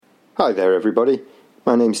Hi there everybody,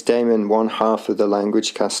 my name's Damon, one half of the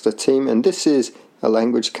Language Caster team, and this is a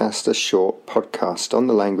Language Caster short podcast on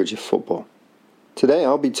the language of football. Today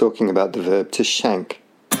I'll be talking about the verb to shank.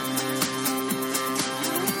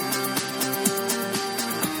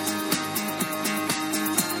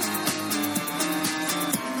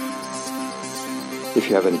 If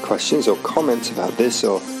you have any questions or comments about this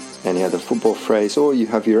or any other football phrase, or you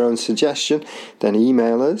have your own suggestion, then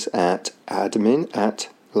email us at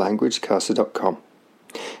admin@languagecaster.com.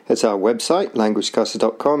 At our website,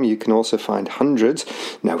 languagecaster.com, you can also find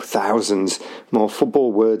thousands more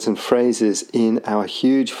football words and phrases in our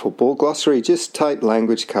huge football glossary. Just type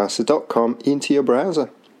languagecaster.com into your browser.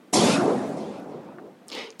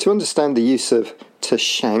 To understand the use of to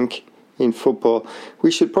shank in football,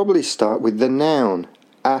 we should probably start with the noun,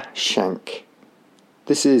 a shank.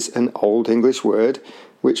 This is an Old English word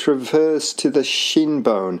which refers to the shin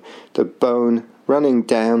bone, the bone running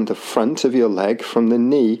down the front of your leg from the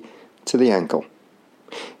knee to the ankle.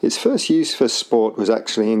 Its first use for sport was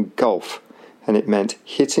actually in golf, and it meant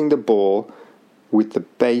hitting the ball with the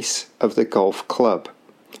base of the golf club,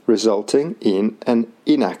 resulting in an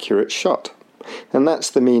inaccurate shot. And that's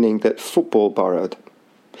the meaning that football borrowed.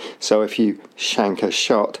 So if you shank a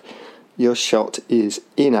shot, your shot is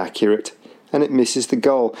inaccurate and it misses the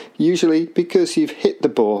goal, usually because you've hit the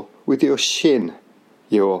ball with your shin,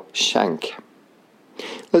 your shank.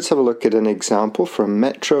 Let's have a look at an example from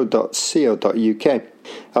metro.co.uk.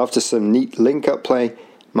 After some neat link-up play,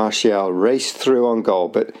 Martial raced through on goal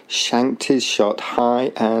but shanked his shot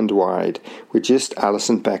high and wide, with just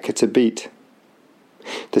Alison Becker to beat.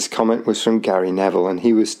 This comment was from Gary Neville, and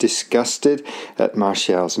he was disgusted at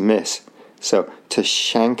Martial's miss. So, to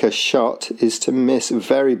shank a shot is to miss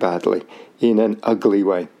very badly, in an ugly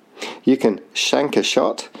way. You can shank a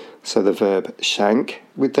shot, so the verb shank,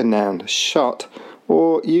 with the noun shot,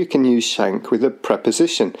 or you can use shank with a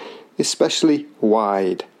preposition, especially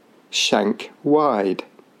wide. Shank wide.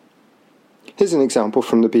 Here's an example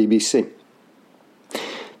from the BBC.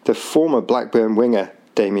 The former Blackburn winger,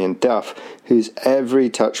 Damien Duff, whose every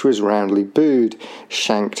touch was roundly booed,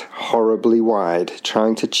 shanked horribly wide,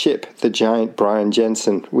 trying to chip the giant Brian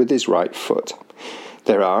Jensen with his right foot.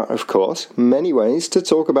 There are, of course, many ways to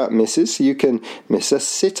talk about misses. You can miss a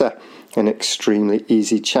sitter, an extremely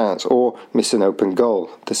easy chance, or miss an open goal,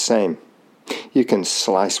 the same. You can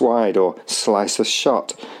slice wide or slice a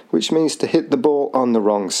shot, which means to hit the ball on the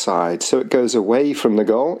wrong side, so it goes away from the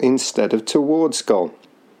goal instead of towards goal.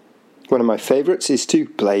 One of my favourites is to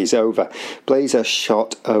blaze over, blaze a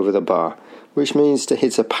shot over the bar, which means to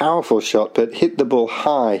hit a powerful shot but hit the ball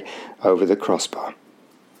high over the crossbar.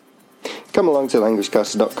 Come along to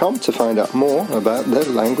languagecaster.com to find out more about the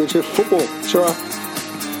language of football. Sure.